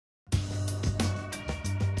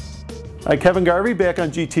Hi, Kevin Garvey back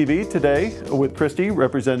on GTV today with Christy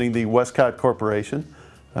representing the Westcott Corporation.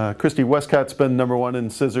 Christy, Westcott's been #1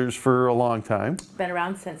 in scissors for a long time. Been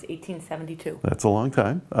around since 1872. That's a long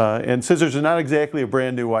time. And scissors are not exactly a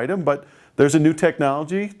brand new item, but there's a new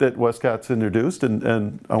technology that Westcott's introduced,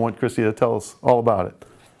 and I want Christy to tell us all about it.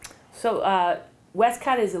 So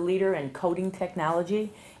Westcott is a leader in coating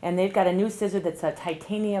technology, and they've got a new scissor that's a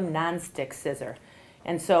titanium non-stick scissor.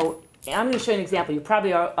 And so I'm going to show you an example. You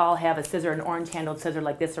probably all have a scissor, an orange-handled scissor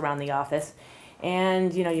like this around the office.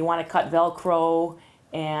 And you want to cut Velcro,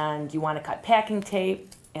 and you want to cut packing tape,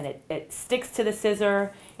 and it sticks to the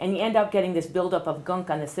scissor, and you end up getting this buildup of gunk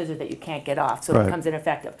on the scissor that you can't get off, so it becomes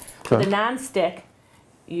ineffective. Okay. With a non-stick,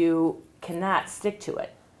 you cannot stick to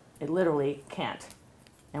it. It literally can't.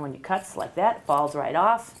 And when you cut like that, it falls right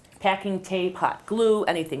off. Packing tape, hot glue,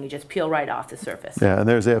 anything, you just peel right off the surface. Yeah, and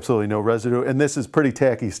there's absolutely no residue, and this is pretty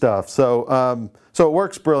tacky stuff. So so it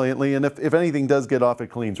works brilliantly, and if anything does get off,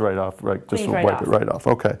 it cleans right off, right? Just wipe it right off.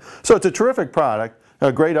 Okay. So it's a terrific product,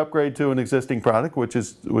 a great upgrade to an existing product, which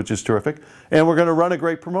is terrific. And we're going to run a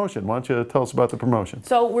great promotion. Why don't you tell us about the promotion?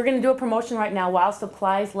 So we're going to do a promotion right now while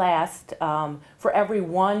supplies last. For every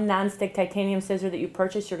one non-stick titanium scissor that you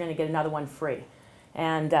purchase, you're going to get another one free.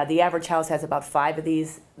 And the average house has about 5 of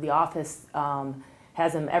these. The office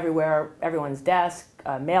has them everywhere, everyone's desk,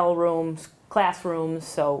 mail rooms, classrooms,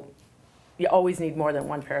 so you always need more than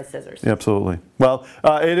one pair of scissors. Absolutely. Well,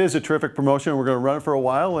 it is a terrific promotion. We're going to run it for a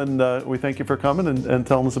while, and we thank you for coming and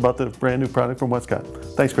telling us about the brand new product from Westcott.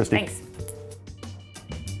 Thanks, Christy. Thanks.